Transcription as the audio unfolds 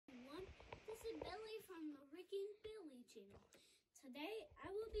channel. Today I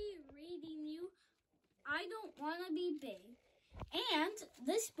will be reading you I Don't Want to Be Big. And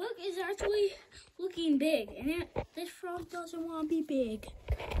this book is actually looking big, and this frog doesn't want to be big.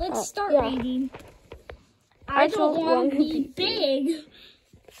 Let's start reading. I don't want to be big.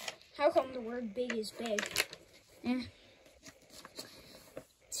 How come the word big is big?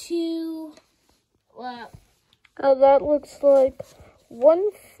 That looks like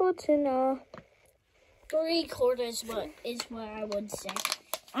 1 foot and 3/4 is what I would say.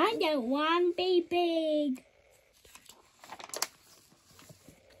 I don't want to be big.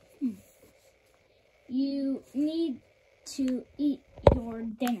 You need to eat your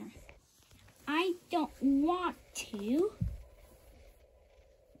dinner. I don't want to.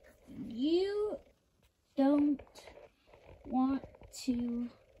 You don't want to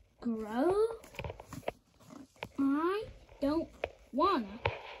grow. I don't want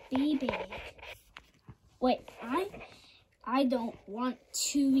to be big. Wait, I don't want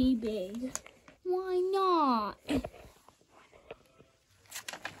to be big. Why not?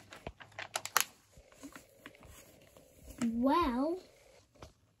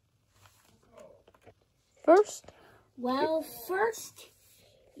 First,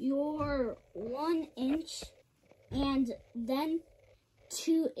 you're 1 inch, and then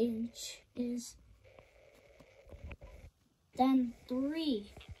 2 inches, then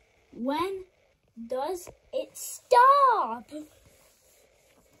 3. When does it stop?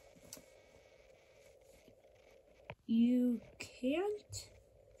 You can't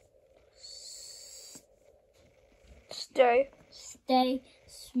stay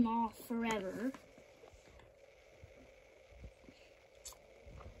small forever.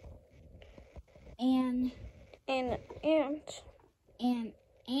 An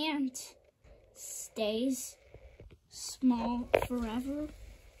ant stays small forever.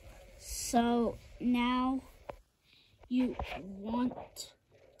 So now you want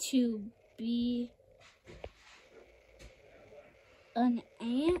to be an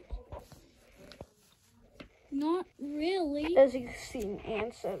ant? Not really. as you've seen,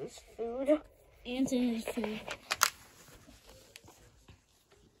 ants as food. Ants is food.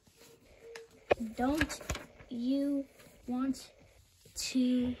 Don't you want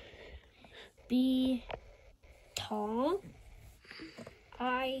to be tall?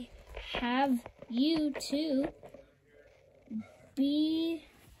 I have you to be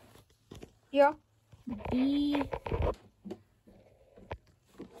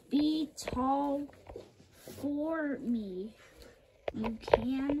tall for me. You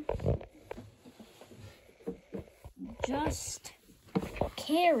can just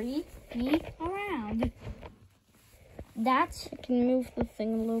carry me around. I can move the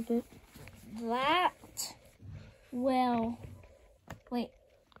thing a little bit. That will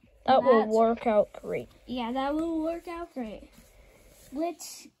work out great. Yeah, that will work out great.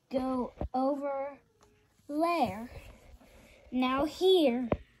 Let's go over there. Now here.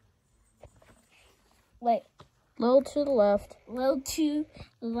 Wait. Little to the left. Little to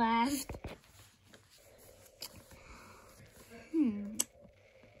the left.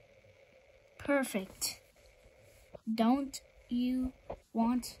 Perfect. Don't you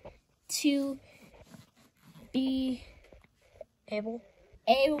want to be able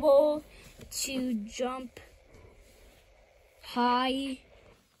to jump high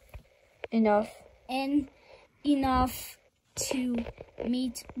enough to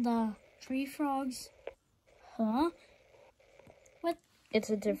meet the tree frogs? Huh? What? It's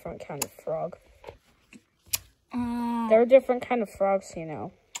a different kind of frog. There are different kind of frogs, you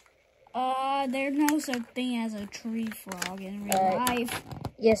know. There's no such thing as a tree frog in real life.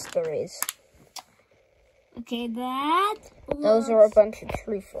 Yes, there is. Okay, those are a bunch of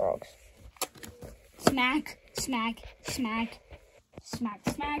tree frogs. Smack, smack, smack, smack,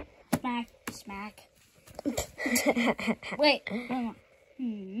 smack, smack, smack. Wait.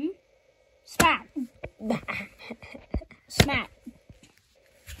 Smack. Smack.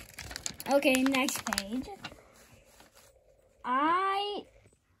 Okay, next page. I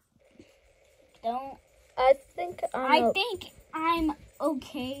think I'm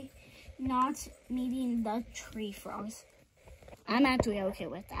okay not meeting the tree frogs. I'm actually okay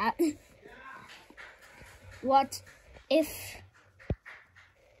with that. What if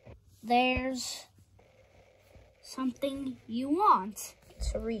there's something you want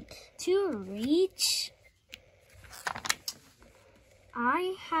to reach?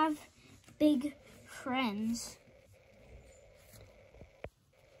 I have big friends.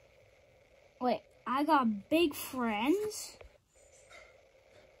 Wait, I got big friends?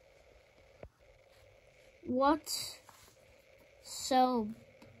 What's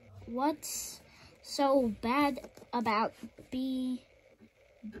so bad about being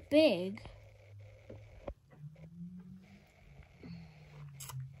big?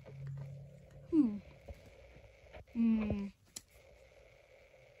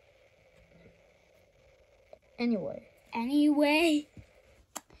 Anyway,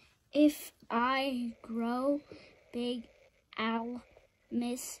 if I grow big, I'll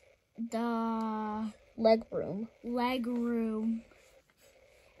miss the Leg room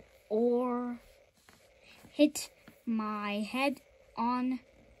or hit my head on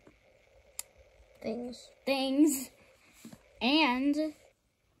things. and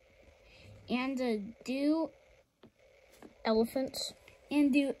do Elephants.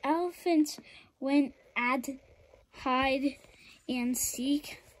 when at hide and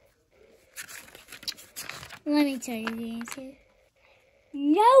seek. Let me tell you the answer.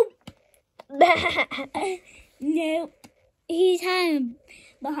 Nope. Nope. He's hiding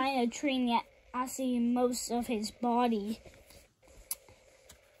behind a tree and yet I see most of his body.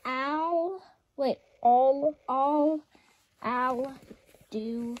 All I'll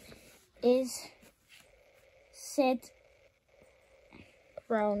do is sit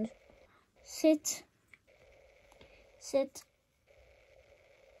Round.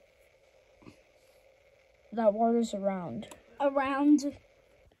 That word is around. Around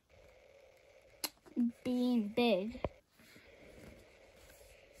being big.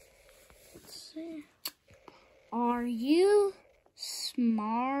 Let's see. Are you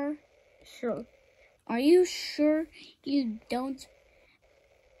smart? Sure. Are you sure you don't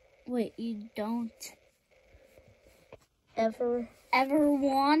ever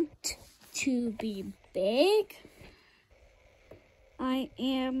want to be big? I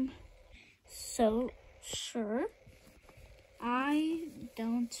am so sure I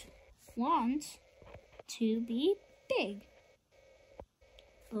don't want to be big.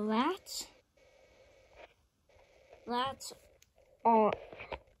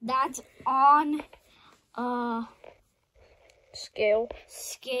 That's on a Scale.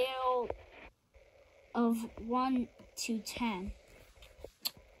 of 1 to 10.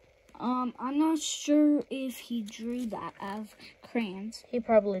 I'm not sure if he drew that out of crayons. He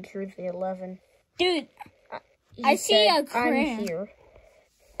probably drew the 11. Dude, He I see said, a crayon. I'm here.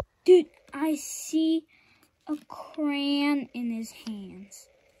 Dude, I see a crayon in his hands.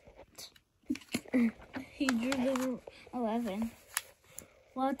 He drew the 11.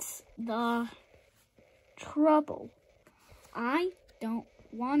 What's the trouble? I don't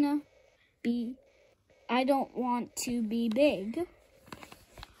want to be big.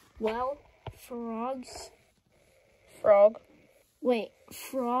 Well, frog.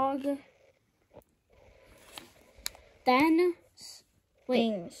 Then,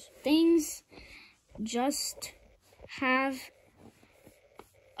 things just have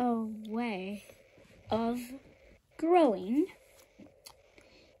a way of growing.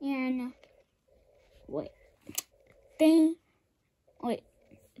 And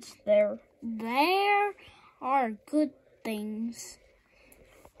It's there. There are good things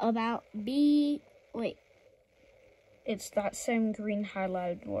about It's that same green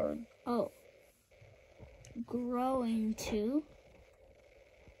highlighted word. Oh, growing to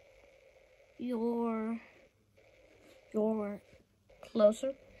your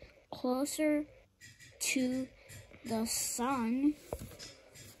closer to the sun.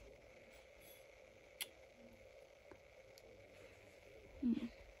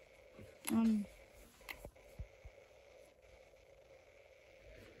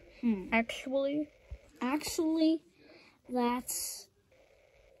 Actually,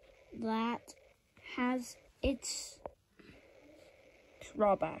 that has its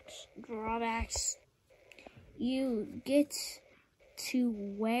drawbacks. You get to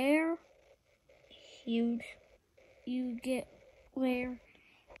wear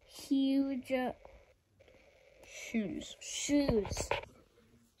huge shoes.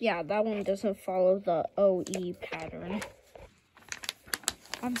 Yeah, that one doesn't follow the OE pattern.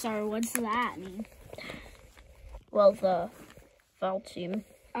 I'm sorry, what's that mean? Well, the Valteam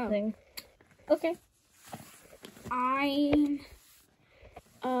thing. Okay. I'm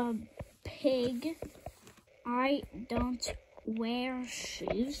a pig. I don't wear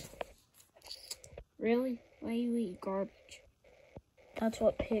shoes. Really? Why do you eat garbage? That's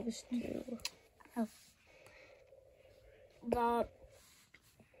what pigs do. Oh. The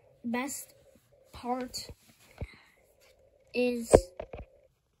best part is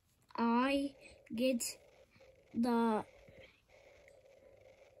I get the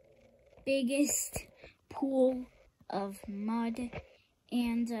biggest pool of mud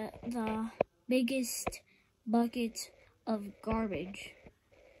and the biggest bucket of garbage.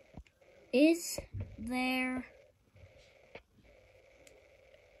 Is there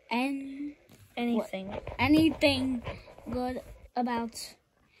anything good about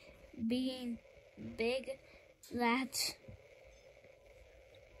being big that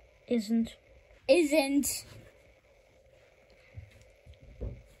Isn't. isn't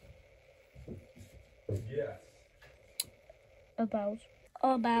Yes. About.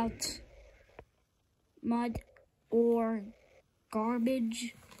 mud or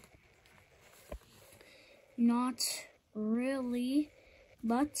garbage? Not really,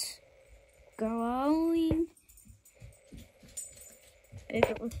 but growing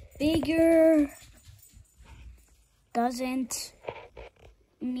bigger doesn't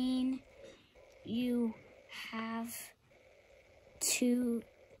mean you have to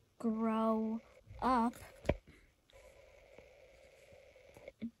grow up.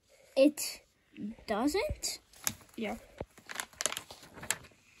 It doesn't? Yeah.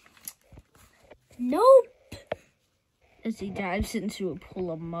 Nope. As he dives into a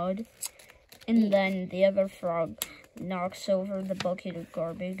pool of mud. And then the other frog knocks over the bucket of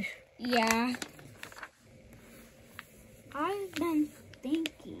garbage. Yeah. I've been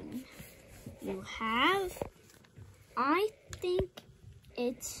thinking. You have? I think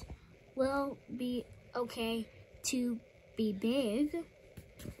it will be okay to be big.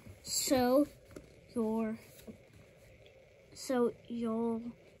 So you'll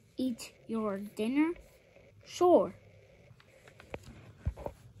eat your dinner? Sure.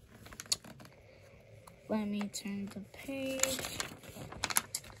 Let me turn the page.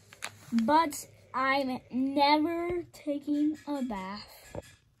 But I'm never taking a bath.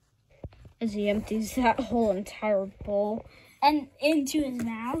 As he empties that whole entire bowl. And into his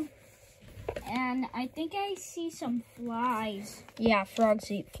mouth. And I think I see some flies. Yeah,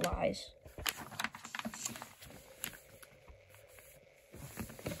 frogs eat flies.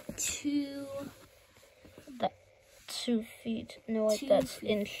 2 feet. No, wait, that's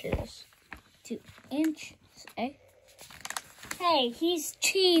inches. 2 inches, eh? Hey, he's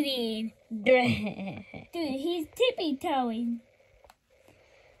cheating. Dude, Dude, he's tippy-toeing.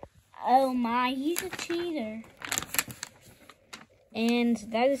 Oh my, he's a cheater. and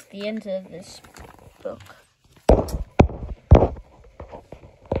that is the end of this book.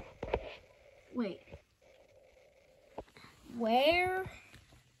 Wait. Where?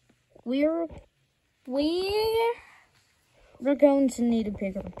 We're going to need a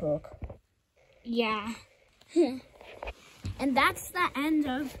bigger book. Yeah. And that's the end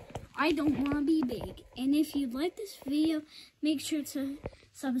of I Don't Want to Be Big. And if you like this video, make sure to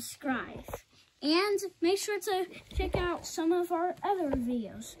subscribe. And make sure to check out some of our other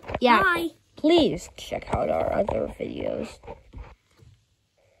videos. Yeah, Bye. please check out our other videos.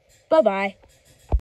 Bye-bye.